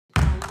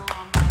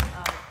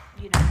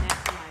you know,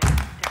 neck and my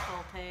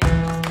décolleté,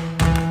 just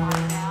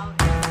find out.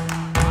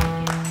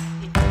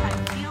 I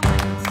feel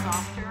like it's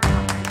softer.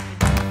 Like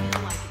I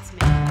feel like it's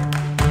making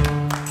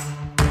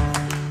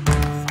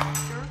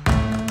softer.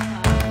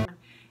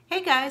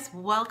 Hey guys,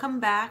 welcome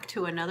back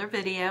to another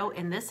video.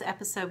 In this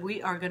episode,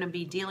 we are going to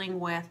be dealing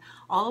with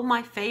all of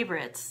my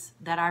favorites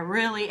that I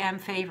really am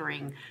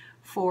favoring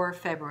for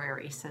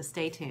February. So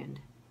stay tuned.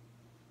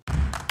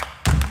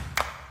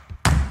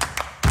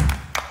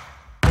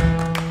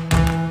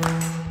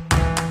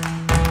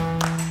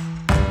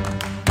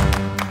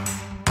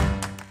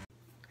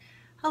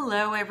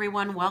 Hello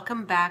everyone,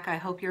 welcome back. I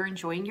hope you're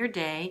enjoying your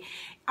day.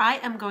 I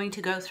am going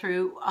to go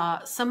through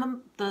some of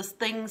the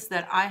things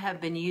that I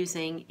have been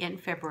using in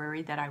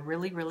February that I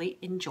really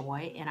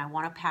enjoy, and I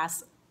want to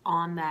pass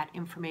on that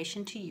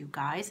information to you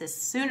guys as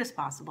soon as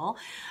possible.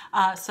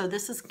 So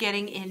this is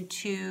getting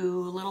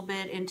into a little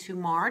bit into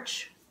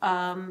March.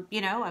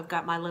 You know, I've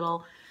got my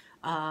little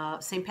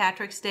St.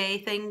 Patrick's Day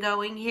thing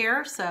going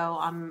here, so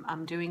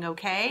I'm doing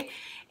okay,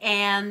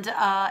 and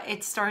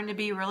it's starting to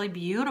be really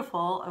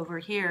beautiful over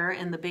here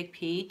in the Big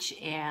Peach,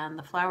 and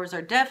the flowers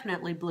are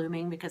definitely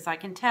blooming because I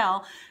can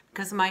tell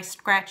because of my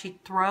scratchy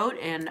throat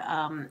and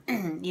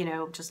you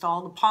know, just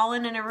all the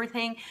pollen and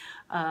everything.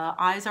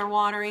 Eyes are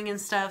watering and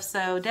stuff,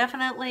 so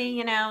definitely,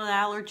 you know, the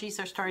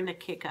allergies are starting to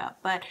kick up,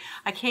 but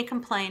I can't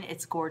complain.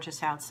 It's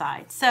gorgeous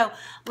outside. So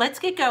let's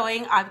get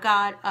going. I've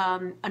got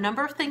a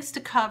number of things to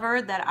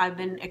cover that I've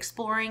been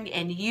exploring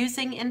and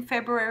using in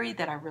February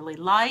that I really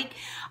like.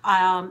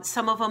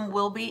 Some of them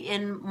will be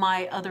in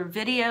my other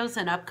videos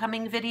and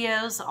upcoming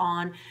videos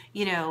on,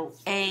 you know,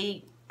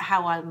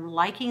 how I'm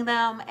liking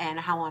them and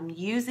how I'm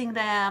using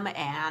them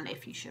and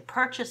if you should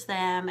purchase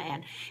them,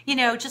 and you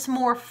know, just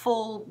more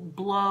full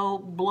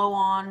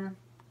blown,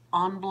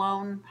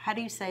 how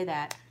do you say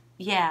that?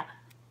 Yeah,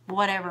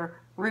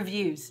 whatever,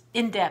 reviews,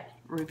 in-depth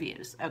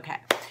reviews. Okay,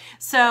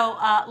 so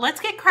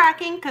let's get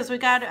cracking because we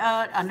got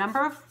a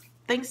number of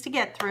things to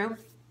get through.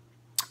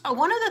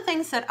 One of the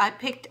things that I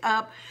picked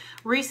up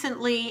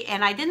recently,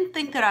 and I didn't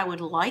think that I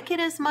would like it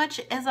as much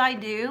as I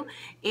do,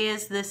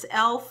 is this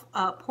e.l.f.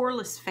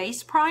 Poreless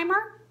Face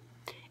Primer.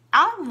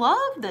 I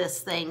love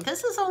this thing.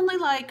 This is only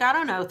like, I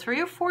don't know,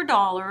 $3 or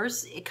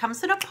 $4. It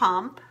comes in a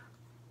pump.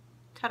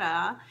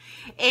 Ta-da.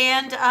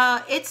 And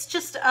it's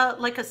just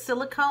like a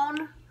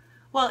silicone.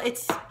 Well,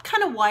 it's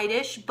kind of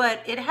whitish,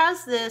 but it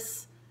has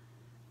this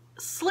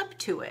slip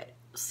to it.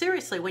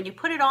 Seriously, when you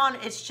put it on,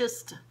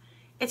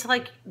 it's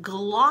like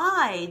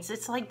glides.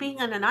 It's like being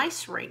in an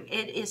ice ring.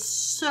 It is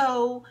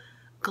so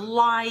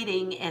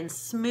gliding and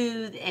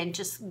smooth and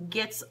just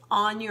gets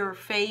on your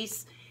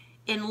face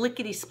in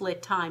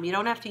lickety-split time. You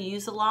don't have to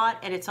use a lot,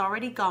 and it's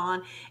already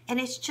gone. And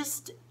it's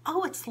just,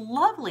 oh, it's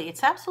lovely.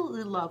 It's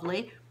absolutely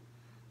lovely.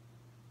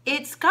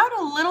 It's got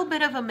a little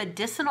bit of a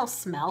medicinal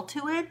smell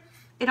to it.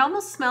 It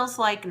almost smells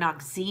like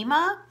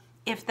Noxzema,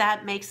 if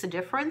that makes a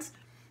difference.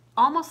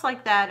 Almost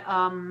like that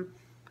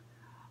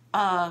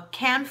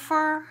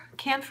camphor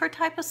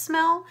type of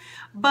smell,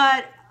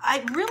 but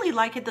I really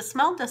like it. The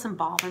smell doesn't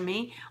bother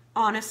me,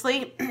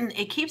 honestly.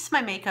 It keeps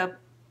my makeup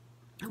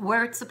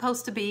where it's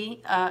supposed to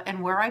be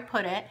and where I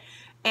put it.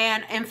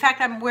 And in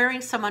fact, I'm wearing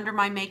some under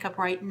my makeup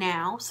right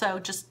now, so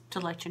just to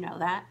let you know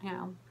that, you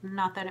know,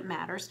 not that it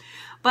matters.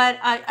 But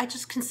I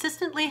just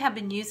consistently have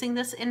been using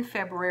this in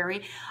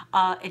February.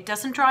 It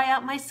doesn't dry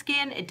out my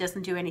skin. It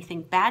doesn't do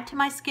anything bad to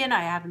my skin.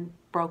 I haven't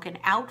broken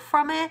out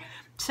from it.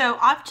 So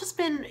I've just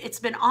been, it's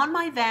been on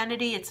my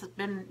vanity. It's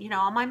been, you know,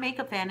 on my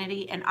makeup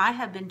vanity, and I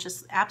have been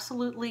just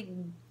absolutely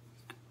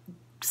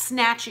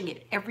snatching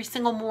it every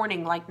single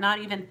morning, like not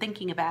even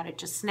thinking about it,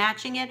 just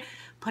snatching it,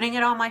 putting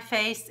it on my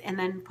face, and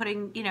then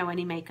putting, you know,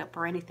 any makeup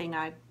or anything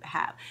I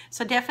have.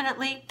 So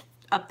definitely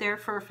up there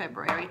for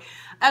February.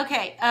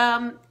 Okay,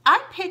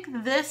 I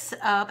picked this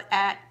up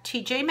at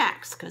TJ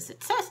Maxx because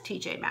it says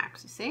TJ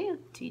Maxx. You see,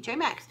 TJ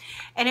Maxx,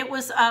 and it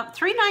was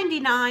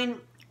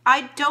 $3.99.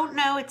 I don't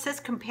know. It says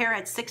compare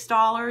at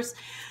 $6.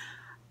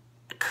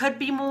 Could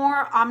be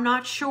more. I'm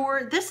not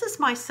sure. This is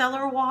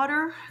micellar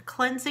water,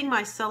 cleansing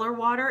micellar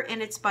water,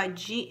 and it's by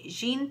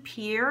Jean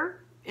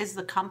Pierre is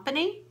the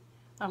company.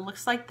 It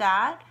looks like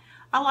that.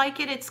 I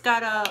like it. It's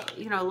got a,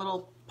 you know,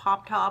 little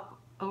pop top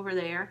over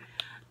there.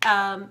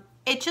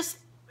 It just,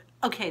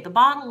 okay, the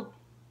bottle,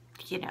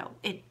 you know,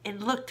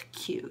 it looked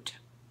cute.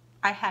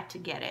 I had to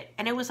get it,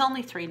 and it was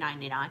only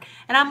 $3.99,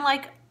 and I'm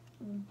like,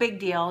 big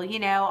deal, you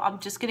know, I'm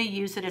just going to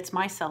use it. It's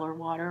micellar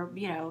water,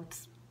 you know,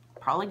 it's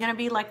probably going to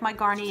be like my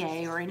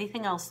Garnier or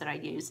anything else that I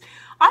use.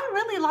 I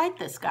really like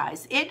this,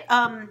 guys. It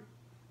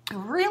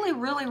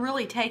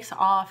really takes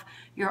off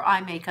your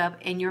eye makeup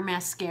and your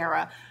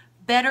mascara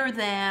better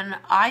than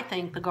I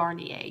think the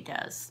Garnier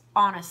does,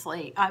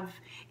 honestly.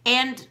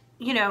 And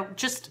you know,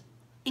 just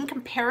in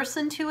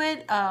comparison to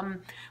it,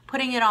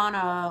 putting it on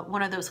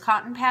one of those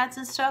cotton pads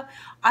and stuff,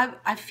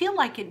 I feel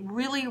like it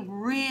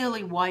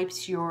really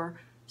wipes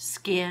your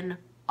skin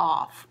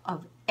off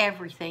of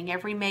everything,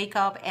 every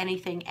makeup,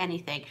 anything.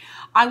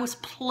 I was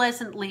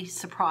pleasantly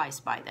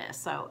surprised by this.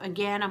 So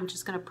again, I'm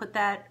just going to put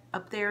that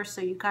up there so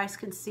you guys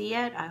can see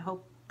it. I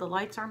hope the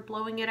lights aren't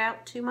blowing it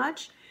out too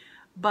much.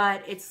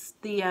 But it's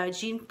the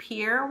Jean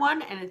Pierre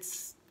one, and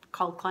it's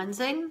called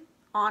Cleansing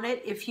on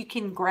it. If you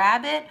can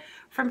grab it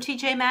from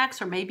TJ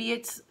Maxx, or maybe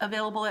it's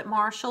available at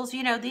Marshall's.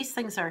 You know, these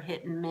things are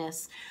hit and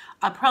miss.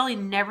 I'll probably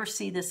never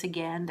see this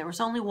again. There was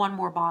only one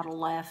more bottle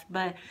left,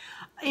 but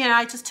you know,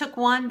 I just took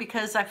one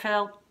because I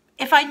felt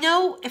if I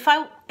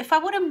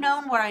would have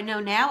known what I know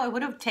now, I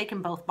would have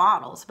taken both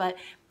bottles. But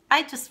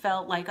I just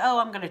felt like, oh,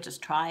 I'm gonna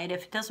just try it.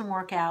 If it doesn't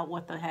work out,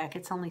 what the heck?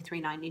 It's only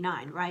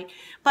 $3.99, right?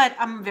 But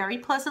I'm very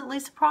pleasantly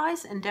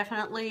surprised, and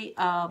definitely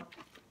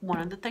one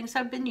of the things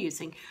I've been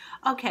using.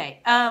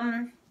 Okay.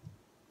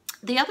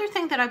 The other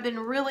thing that I've been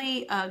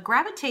really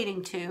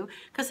gravitating to,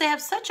 because they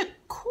have such a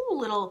cool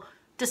little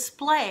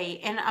display,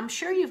 and I'm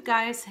sure you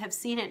guys have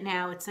seen it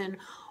now. It's in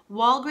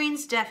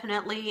Walgreens,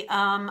 definitely.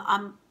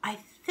 I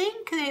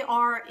think they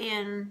are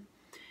in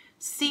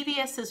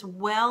CVS as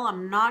well.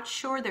 I'm not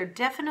sure. They're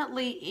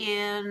definitely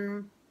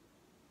in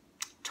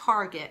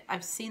Target.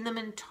 I've seen them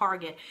in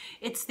Target.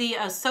 It's the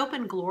Soap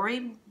and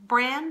Glory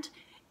brand,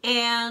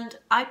 and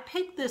I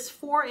picked this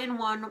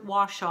 4-in-1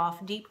 wash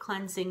off deep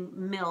cleansing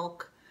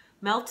milk,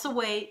 melts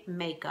away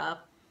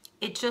makeup.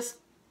 It just,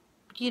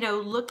 you know,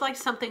 looked like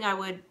something I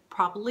would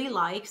probably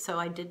like, so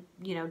I did,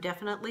 you know,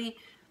 definitely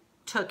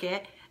took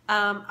it.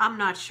 I'm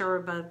not sure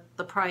about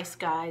the price,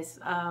 guys.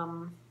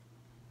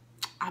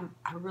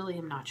 I really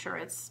am not sure.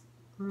 It's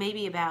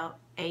maybe about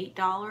 $8,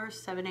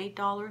 $7,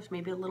 $8,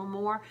 maybe a little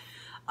more,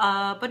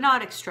 but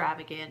not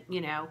extravagant, you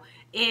know.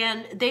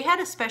 And they had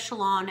a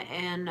special on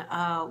in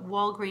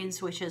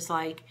Walgreens, which is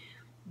like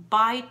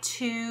buy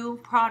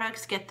 2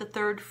 products, get the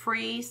 3rd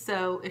free.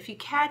 So if you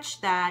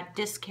catch that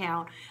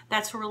discount,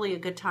 that's really a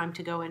good time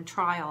to go and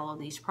try all of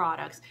these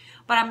products.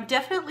 But I'm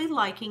definitely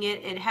liking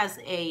it. It has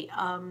a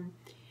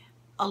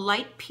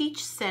light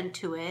peach scent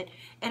to it,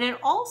 and it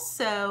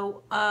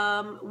also,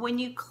 when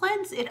you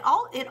cleanse it,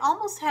 it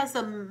almost has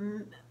a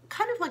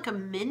kind of like a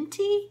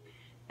minty,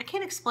 I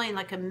can't explain,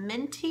 like a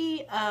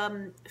minty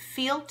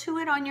feel to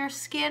it on your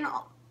skin,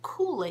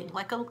 cooling,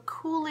 like a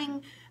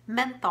cooling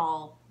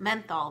menthol,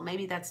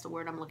 maybe that's the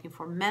word I'm looking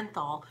for,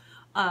 menthol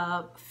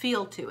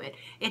feel to it.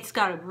 It's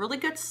got a really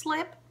good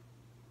slip.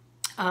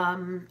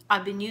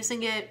 I've been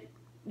using it,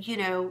 you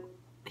know,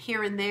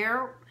 here and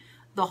there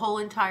the whole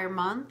entire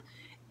month,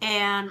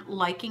 and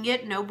liking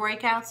it. No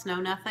breakouts, no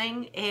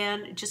nothing,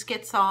 and it just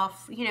gets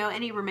off, you know,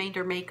 any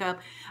remainder makeup.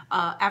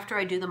 After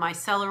I do the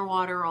micellar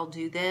water, I'll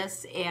do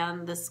this,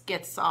 and this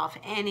gets off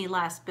any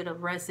last bit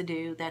of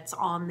residue that's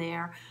on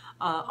there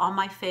on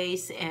my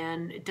face,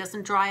 and it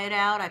doesn't dry it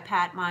out. I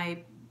pat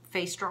my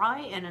face dry,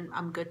 and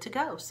I'm good to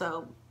go.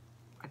 So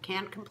I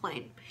can't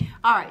complain.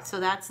 All right, so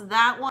that's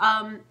that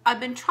one. I've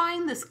been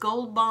trying this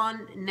Gold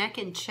Bond neck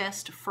and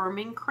chest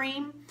firming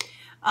cream.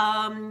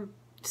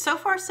 So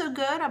far so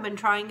good. I've been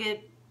trying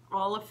it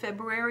all of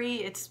February.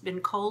 It's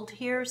been cold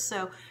here,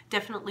 so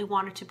definitely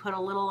wanted to put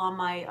a little on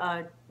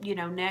my you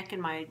know, neck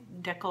and my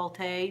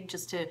décolleté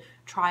just to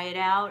try it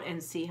out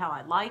and see how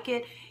I like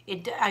it.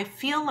 I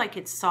feel like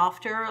it's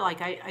softer.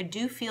 Like I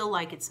do feel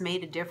like it's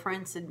made a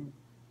difference in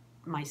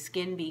my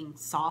skin being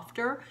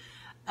softer.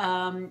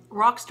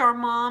 Rockstar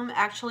Mom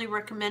actually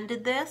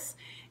recommended this.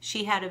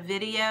 She had a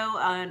video,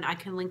 and I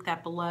can link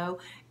that below,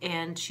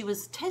 and she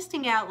was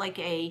testing out like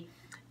a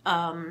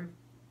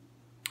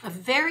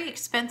very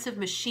expensive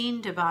machine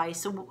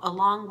device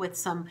along with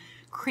some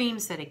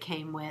creams that it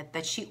came with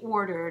that she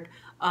ordered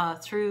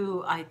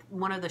through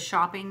one of the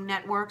shopping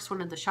networks,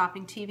 one of the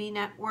shopping TV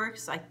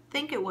networks. I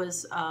think it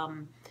was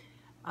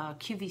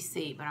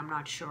QVC, but I'm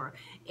not sure.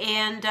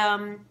 And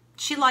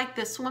she liked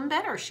this one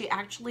better. She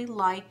actually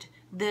liked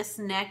this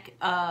neck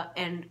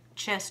and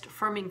chest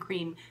firming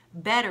cream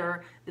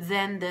better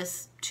than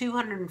this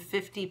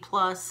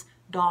 $250+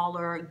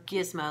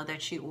 gizmo that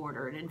she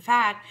ordered. In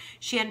fact,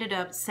 she ended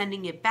up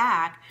sending it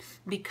back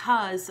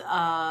because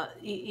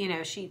you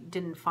know, she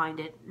didn't find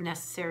it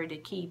necessary to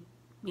keep,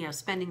 you know,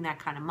 spending that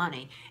kind of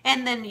money.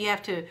 And then you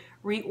have to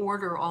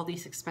reorder all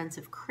these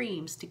expensive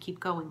creams to keep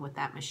going with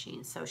that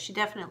machine. So she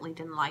definitely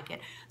didn't like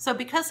it. So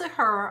because of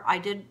her, I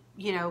did,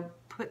 you know,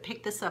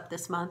 pick this up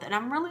this month, and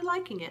I'm really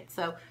liking it.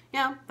 So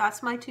yeah,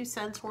 that's my 2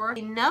 cents worth.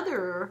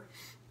 Another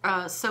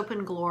Soap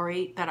and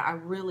Glory that I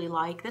really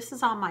like. This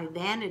is on my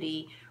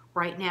vanity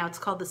right now. It's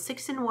called the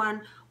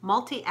 6-in-1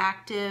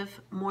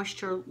 Multi-Active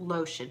Moisture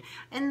Lotion.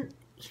 And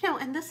you know,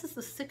 and this is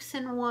the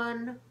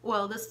 6-in-1,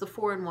 well, this is the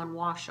 4-in-1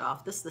 wash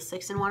off. This is the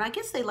 6-in-1. I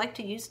guess they like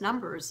to use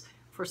numbers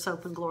for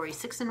Soap and Glory.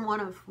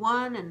 6-in-1 of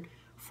one and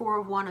 4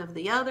 of one of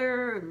the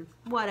other, and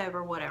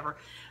whatever.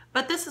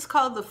 But this is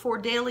called the For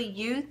Daily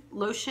Youth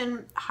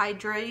Lotion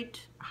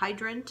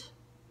Hydrant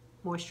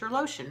Moisture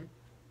Lotion.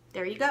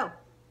 There you go.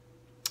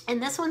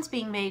 And this one's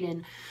being made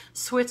in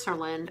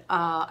Switzerland.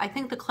 I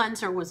think the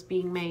cleanser was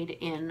being made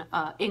in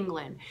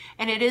England.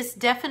 And it is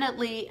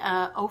definitely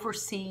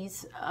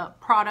overseas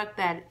product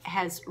that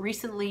has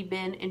recently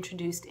been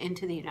introduced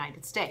into the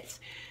United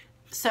States.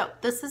 So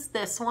this is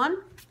this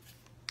one.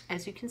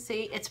 As you can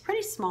see, it's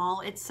pretty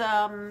small. It's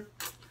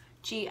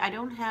Gee, I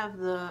don't have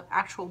the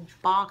actual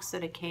box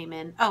that it came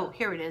in. Oh,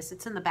 here it is.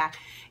 It's in the back.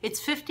 It's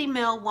 50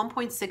 mil,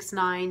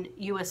 1.69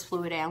 US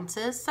fluid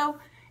ounces. So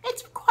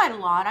it's quite a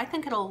lot. I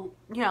think it'll,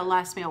 you know,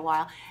 last me a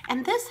while.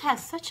 And this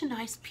has such a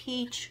nice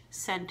peach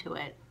scent to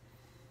it.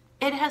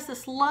 It has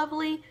this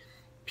lovely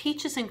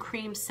peaches and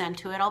cream scent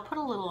to it. I'll put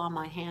a little on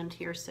my hand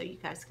here so you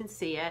guys can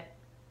see it.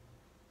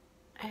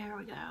 There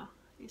we go.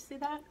 You see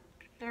that?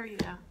 There you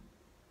go.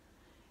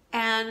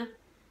 And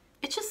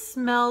it just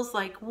smells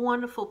like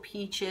wonderful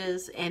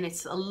peaches, and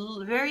it's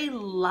a very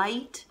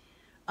light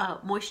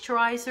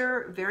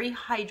moisturizer, very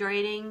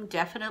hydrating,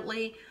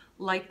 definitely,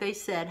 like they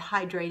said,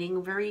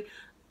 hydrating, very,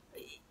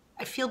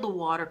 I feel the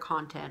water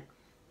content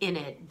in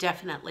it,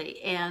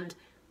 definitely. And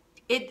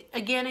it,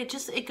 again,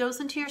 it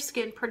goes into your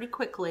skin pretty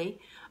quickly.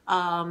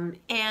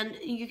 And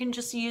you can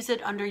just use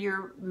it under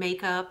your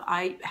makeup.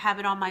 I have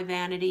it on my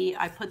vanity.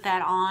 I put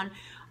that on.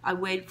 I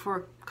wait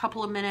for a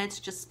couple of minutes,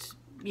 just,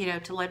 you know,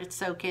 to let it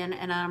soak in,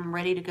 and I'm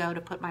ready to go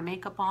to put my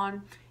makeup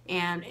on.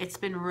 And it's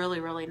been really,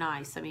 really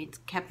nice. I mean, it's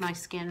kept my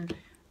skin,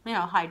 you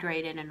know,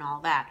 hydrated and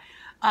all that.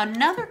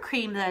 Another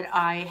cream that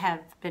I have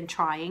been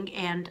trying,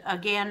 and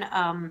again,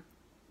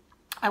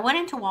 I went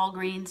into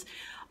Walgreens,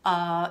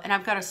 and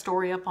I've got a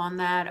story up on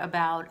that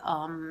about,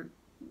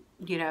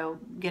 you know,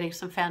 getting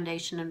some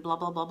foundation and blah,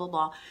 blah, blah, blah,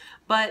 blah.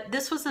 But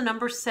this was the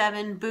No.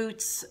 7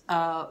 Boots,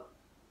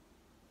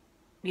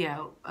 you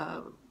know,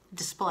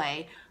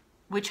 display,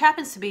 which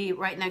happens to be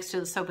right next to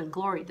the Soap and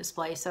Glory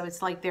display. So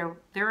it's like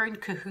they're in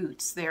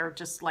cahoots. They're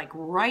just like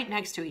right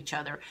next to each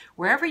other.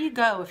 Wherever you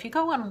go, if you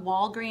go on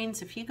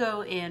Walgreens, if you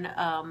go in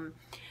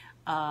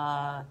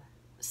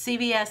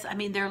CVS, I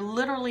mean, they're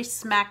literally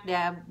smack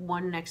dab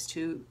one next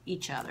to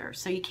each other.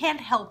 So you can't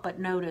help but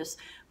notice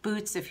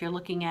Boots if you're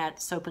looking at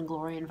Soap and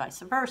Glory and vice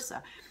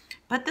versa.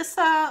 But this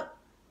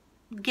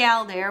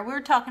gal there, we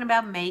were talking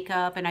about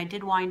makeup, and I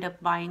did wind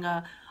up buying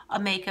a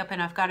makeup,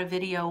 and I've got a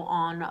video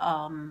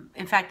on,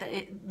 in fact,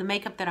 the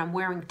makeup that I'm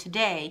wearing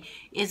today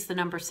is the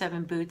No.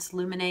 7 Boots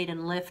Luminate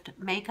and Lift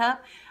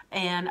makeup,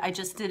 and I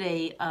just did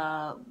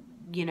a,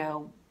 you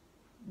know,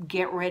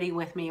 get ready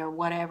with me or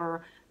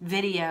whatever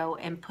video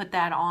and put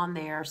that on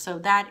there. So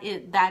that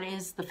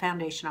is the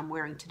foundation I'm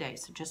wearing today.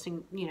 So just,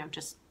 you know,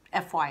 just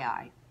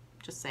FYI,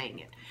 just saying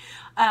it.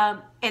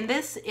 And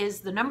this is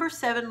the No.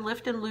 7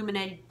 Lift and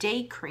Illuminated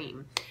Day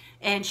Cream.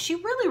 And she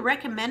really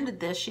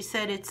recommended this. She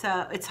said it's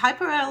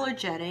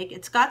hypoallergenic.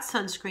 It's got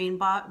sunscreen,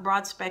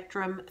 broad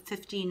spectrum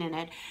 15 in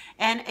it.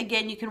 And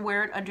again, you can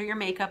wear it under your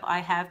makeup. I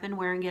have been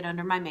wearing it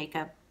under my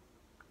makeup.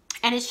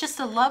 And it's just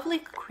a lovely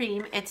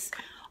cream. It's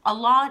a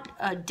lot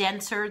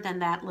denser than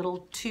that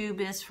little tube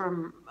is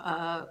from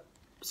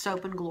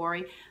Soap and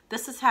Glory.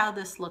 This is how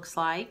this looks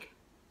like.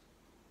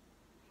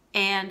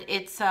 And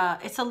it's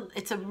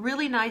a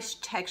really nice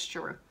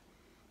texture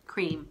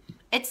cream.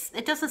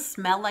 It doesn't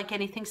smell like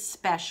anything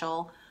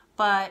special,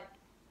 but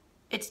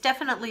it's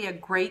definitely a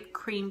great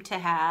cream to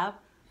have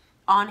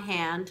on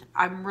hand.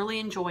 I'm really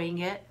enjoying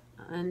it,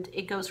 and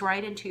it goes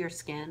right into your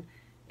skin.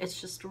 It's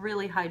just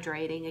really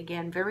hydrating.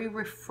 Again, very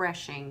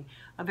refreshing,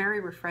 a very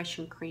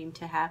refreshing cream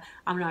to have.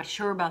 I'm not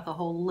sure about the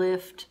whole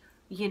lift,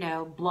 you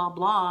know, blah,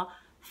 blah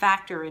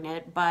factor in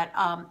it, but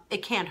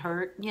it can't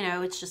hurt. You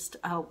know, it's just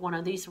one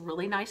of these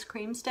really nice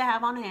creams to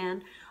have on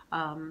hand.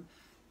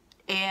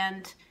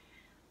 And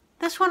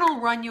this one will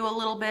run you a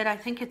little bit. I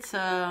think it's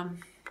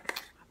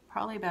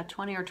probably about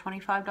 $20 or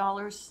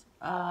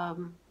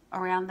 $25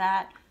 around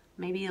that,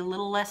 maybe a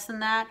little less than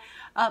that,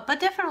 but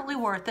definitely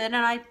worth it. And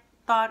I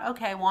thought,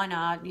 okay, why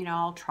not? You know,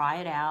 I'll try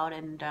it out.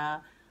 And,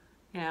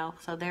 you know,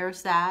 so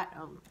there's that.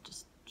 I'll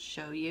just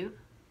show you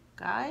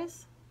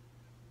guys.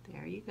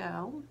 There you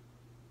go.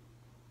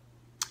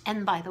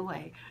 And by the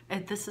way,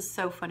 this is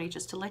so funny,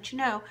 just to let you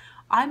know,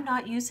 I'm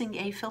not using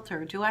a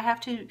filter. Do I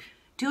have to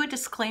do a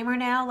disclaimer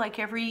now, like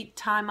every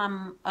time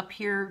I'm up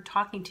here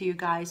talking to you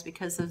guys,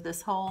 because of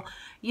this whole,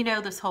 you know,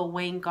 this whole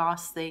Wayne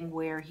Goss thing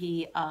where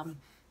he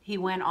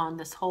went on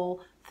this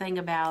whole thing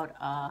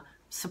about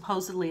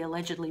supposedly,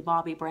 allegedly,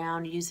 Bobbi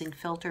Brown using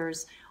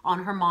filters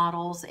on her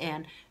models,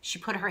 and she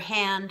put her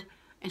hand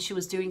and she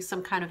was doing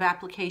some kind of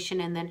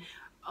application, and then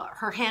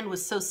her hand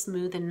was so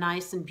smooth and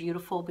nice and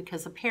beautiful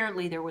because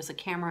apparently there was a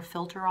camera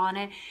filter on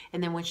it,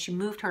 and then when she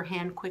moved her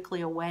hand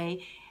quickly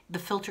away, the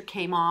filter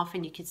came off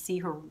and you could see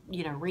her,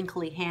 you know,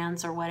 wrinkly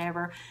hands or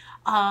whatever.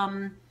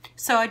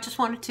 So I just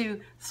wanted to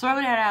throw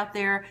that out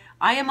there.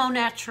 I am au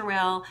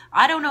naturel.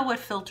 I don't know what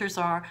filters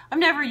are. I've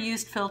never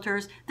used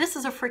filters. This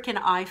is a freaking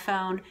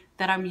iPhone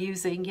that I'm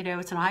using. You know,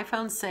 it's an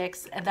iPhone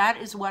 6, and that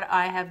is what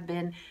I have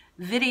been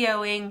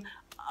videoing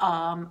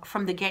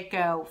from the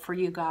get-go for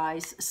you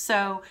guys.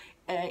 So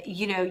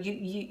you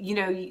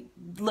know,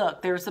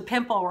 look, there's a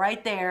pimple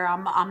right there.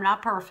 I'm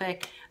not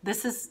perfect.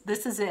 This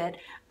is it.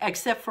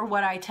 Except for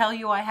what I tell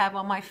you I have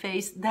on my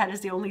face, that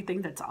is the only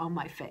thing that's on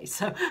my face.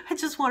 So I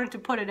just wanted to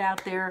put it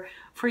out there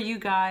for you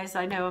guys.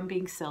 I know I'm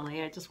being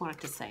silly. I just wanted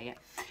to say it.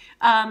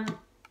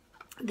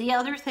 The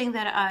other thing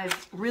that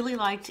I've really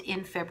liked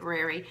in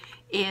February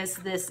is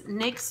this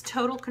NYX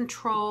Total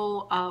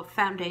Control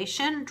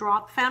foundation,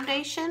 drop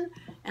foundation,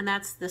 and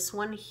that's this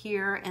one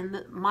here.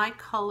 And my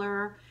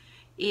color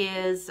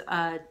is,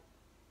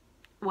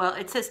 well,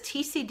 it says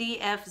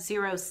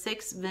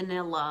TCDF06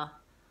 Vanilla.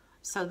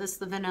 So this is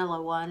the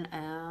vanilla one.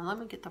 Let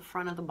me get the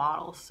front of the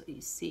bottle so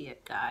you see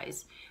it,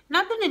 guys. And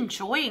I've been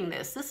enjoying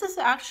this. This is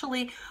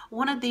actually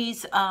one of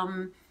these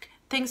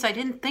things I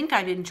didn't think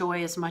I'd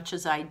enjoy as much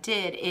as I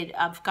did.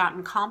 I've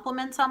gotten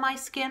compliments on my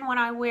skin when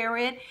I wear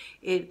it.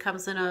 It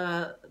comes in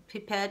a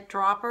pipette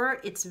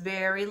dropper. It's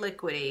very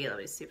liquidy. Let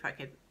me see if I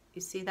can,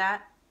 you see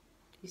that?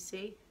 Do you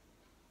see?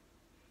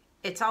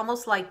 It's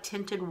almost like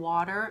tinted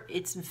water.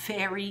 It's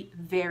very,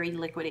 very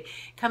liquidy.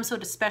 It comes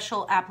with a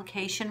special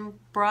application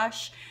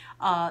brush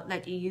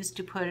that you use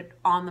to put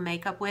on the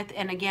makeup with.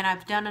 And again,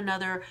 I've done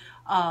another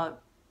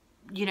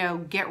you know,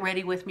 get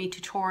ready with me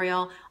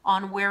tutorial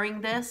on wearing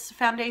this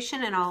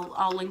foundation, and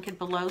I'll link it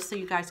below so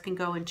you guys can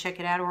go and check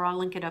it out, or I'll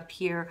link it up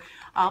here.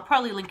 I'll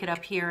probably link it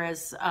up here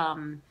as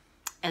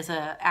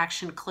a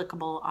action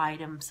clickable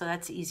item, so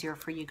that's easier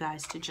for you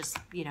guys to just,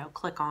 you know,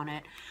 click on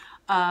it.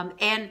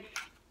 And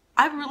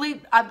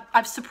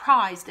I'm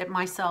surprised at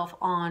myself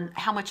on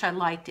how much I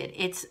liked it.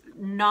 It's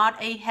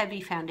not a heavy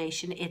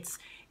foundation.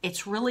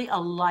 It's really a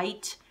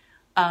light.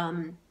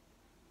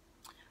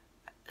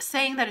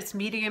 Saying that it's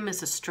medium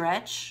is a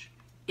stretch.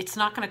 It's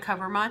not going to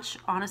cover much,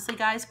 honestly,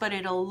 guys, but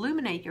it'll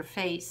illuminate your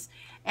face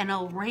and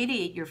it'll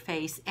radiate your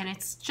face, and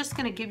it's just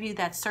going to give you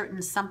that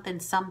certain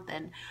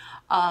something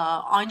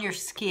on your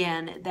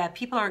skin that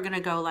people are going to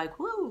go like,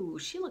 whoa,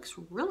 she looks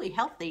really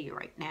healthy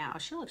right now.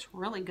 She looks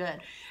really good.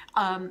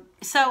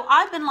 So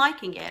I've been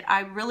liking it.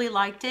 I really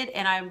liked it,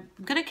 and I'm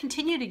going to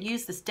continue to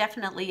use this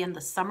definitely in the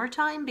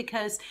summertime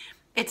because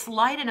it's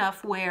light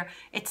enough where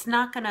it's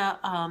not going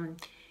to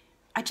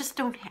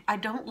I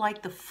don't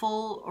like the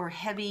full or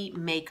heavy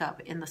makeup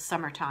in the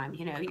summertime.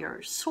 You know,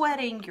 you're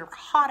sweating, you're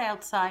hot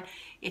outside.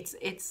 It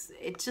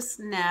just,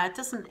 nah,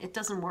 it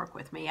doesn't work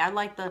with me. I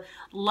like the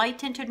light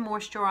tinted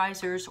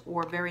moisturizers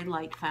or very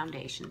light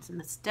foundations,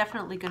 and it's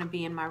definitely going to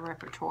be in my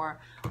repertoire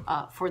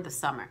for the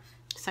summer.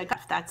 So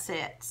that's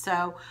it.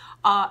 So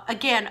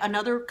again,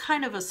 another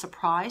kind of a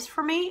surprise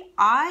for me.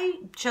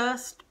 I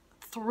just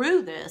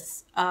threw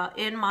this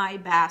in my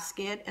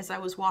basket as I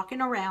was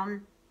walking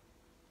around.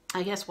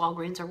 I guess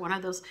Walgreens or one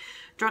of those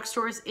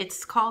drugstores.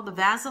 It's called the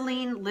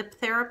Vaseline Lip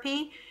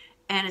Therapy,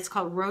 and it's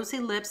called Rosy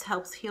Lips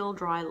Helps Heal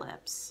Dry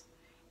Lips.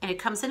 And it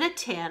comes in a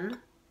tin,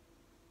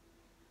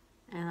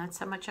 and that's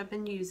how much I've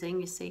been using,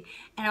 you see.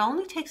 And it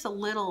only takes a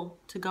little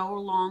to go a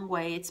long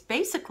way. It's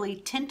basically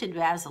tinted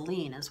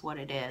Vaseline is what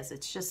it is.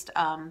 It's just,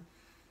 and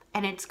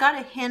it's got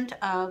a hint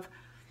of,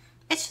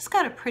 it's just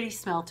got a pretty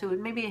smell to it,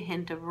 maybe a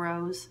hint of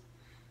rose.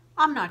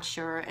 I'm not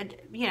sure.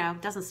 It, you know,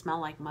 doesn't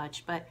smell like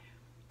much, but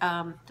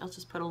I'll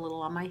just put a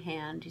little on my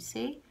hand. You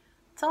see?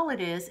 That's all it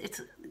is. It's,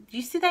 do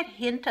you see that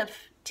hint of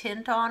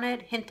tint on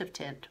it? Hint of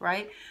tint,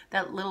 right?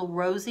 That little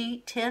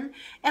rosy tint.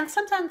 And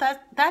sometimes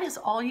that is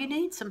all you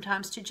need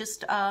sometimes to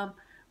just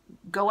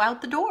go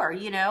out the door,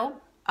 you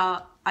know.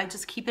 I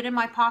just keep it in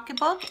my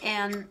pocketbook,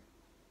 and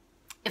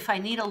if I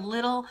need a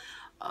little,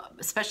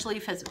 especially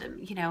if it's,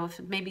 you know, if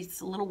maybe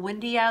it's a little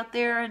windy out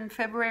there in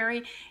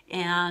February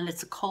and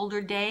it's a colder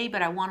day,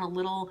 but I want a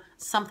little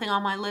something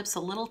on my lips, a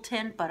little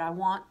tint, but I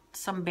want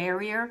some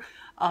barrier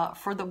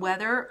for the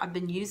weather. I've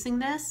been using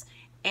this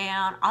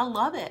and I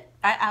love it.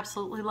 I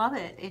absolutely love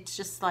it. It's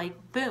just like,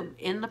 boom,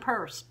 in the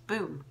purse,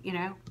 boom, you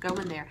know, go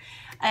in there.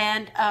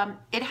 And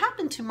it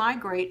happened to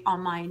migrate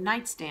on my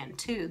nightstand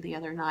too the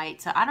other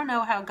night. So I don't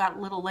know how it got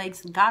little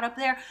legs and got up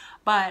there,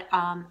 but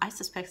I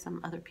suspect some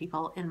other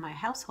people in my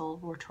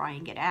household were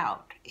trying it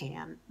out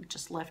and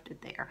just left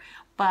it there.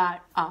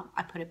 But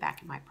I put it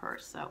back in my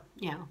purse. So,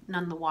 you know,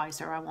 none the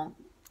wiser.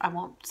 I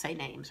won't say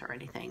names or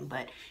anything,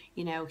 but,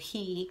 you know,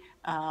 he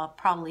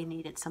probably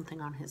needed something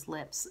on his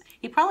lips.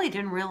 He probably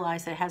didn't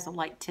realize it has a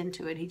light tint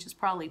to it. He just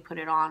probably put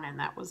it on and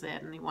that was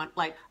it. And he went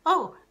like,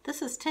 oh,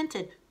 this is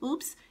tinted.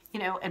 Oops. You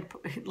know, and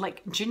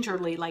like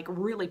gingerly, like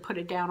really put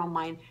it down on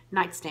my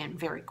nightstand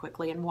very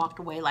quickly and walked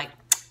away like,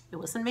 it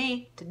wasn't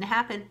me. Didn't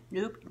happen.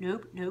 Nope,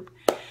 nope, nope.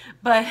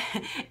 But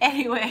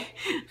anyway,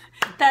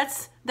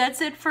 that's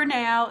it for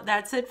now.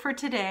 That's it for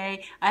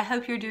today. I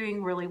hope you're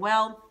doing really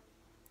well.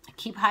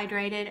 Keep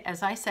hydrated,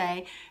 as I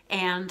say,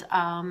 and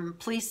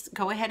please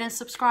go ahead and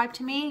subscribe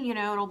to me. You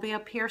know, it'll be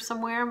up here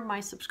somewhere,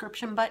 my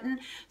subscription button.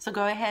 So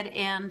go ahead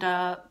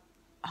and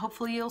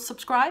hopefully you'll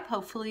subscribe.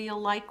 Hopefully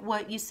you'll like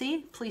what you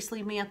see. Please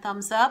leave me a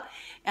thumbs up,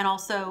 and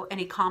also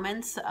any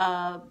comments.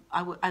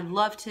 I'd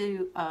love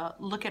to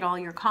look at all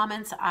your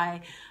comments.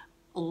 I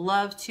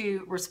love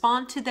to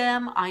respond to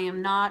them. I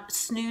am not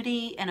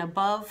snooty and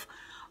above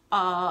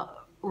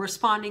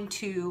responding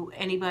to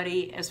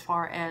anybody as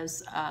far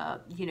as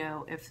you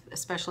know, if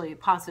especially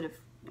positive,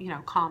 you know,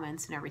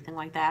 comments and everything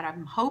like that.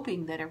 I'm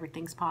hoping that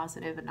everything's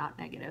positive and not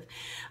negative.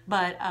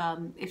 But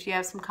if you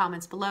have some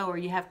comments below or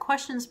you have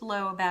questions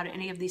below about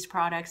any of these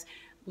products,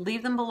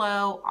 leave them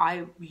below.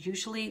 I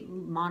usually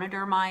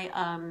monitor my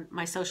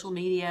my social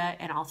media,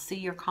 and I'll see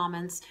your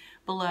comments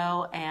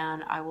below,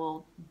 and I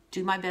will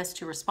do my best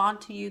to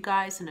respond to you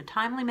guys in a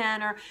timely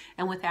manner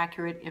and with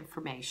accurate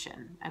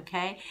information,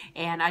 okay?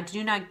 And I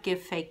do not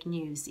give fake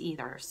news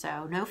either.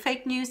 So no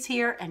fake news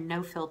here and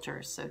no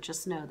filters. So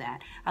just know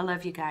that. I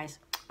love you guys.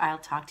 I'll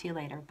talk to you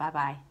later.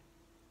 Bye-bye.